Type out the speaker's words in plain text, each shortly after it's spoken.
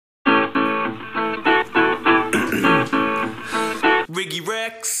Rigi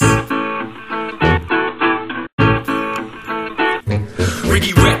Rex.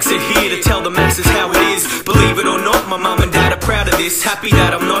 Rigi Rex are here to tell the masses how it is. Believe it or not, my mum and dad are proud of this. Happy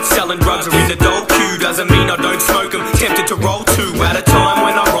that I'm not selling drugs or in the dole queue. Doesn't mean I don't smoke them, tempted to roll two at a time.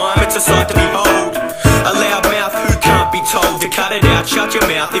 When I rhyme, it's a sight to behold. A loud mouth who can't be told to cut it out, shut your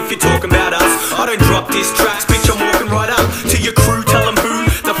mouth if you're talking about us. I don't drop diss tracks, bitch, I'm walking right up to your crew. Tell them who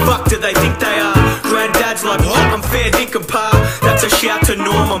the fuck do they think they are. Granddad's like, what? I'm fair dinkum pa. That's a shout to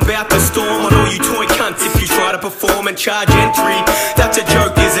Norm, I'm about to storm on all you toy cunts if you try to perform and charge entry. That's a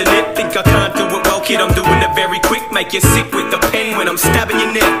joke, isn't it? Think I can't do it well, kid, I'm doing it very quick. Make you sick with the pen when I'm stabbing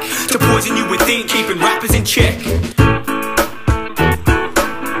your neck, to poison you with ink, keeping rappers in check.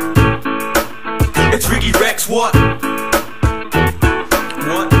 It's Rigi Rex, what?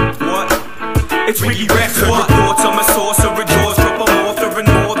 What? It's Rigi Rex, what? Reports, I'm a sorcerer, jaws, drop I'm author and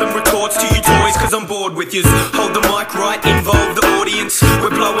more than retorts to you toys, cause I'm bored with yous. Hold the mic right, involve the audience.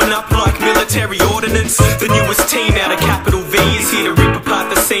 We're blowing up like military ordnance. The newest team out of capital V is here to rip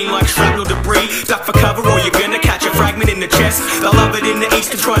apart the scene like shrapnel debris. Duck for cover or you're gonna catch a fragment in the chest. They'll love it in the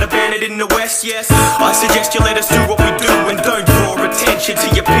east and try to ban it in the west, yes. I suggest you let us do what we do and don't draw attention to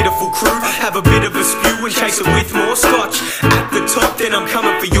your pitiful crew. Have a bit of a spew and chase it with more scotch. At the top, then I'm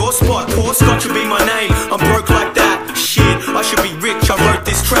coming for your spot. Pour scotch would be my name, I'm broke like that. Shit, I should be rich, I wrote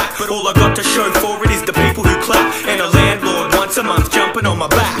this track, but all I got to show for it is the people who clap, and a landlord once a month jumping on my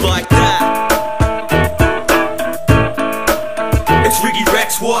back like that. It's Rigi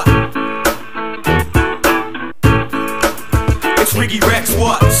Rex, what? It's Rigi Rex,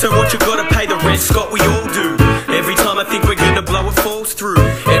 what? So what, you gotta pay the rent, Scott, we all do. Every time I think we're gonna blow, it falls through.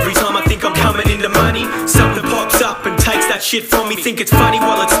 Every time I think I'm coming into money, something pops up and takes that shit from me. Think it's funny,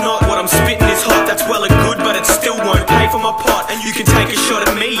 well it's not. What I'm spitting is hot, that's well and good, but it still won't pay for my pot. And you can take a shot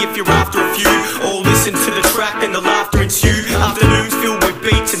at me if you're after a few. All listen to the track and the laughter ensue. Afternoons filled with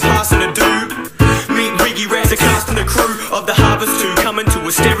beats and passing a doob. Meet Rigi Rex, the cast and the crew of the Harvest 2, coming to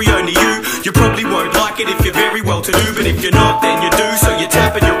a stereo near you. You probably won't like it if you're very well to do, but if you're not, then you do, so you're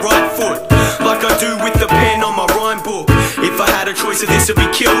tapping your right foot like I do with the pen on my rhyme book. If I had a choice of this would be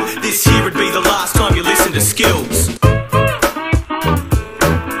killed, this here would be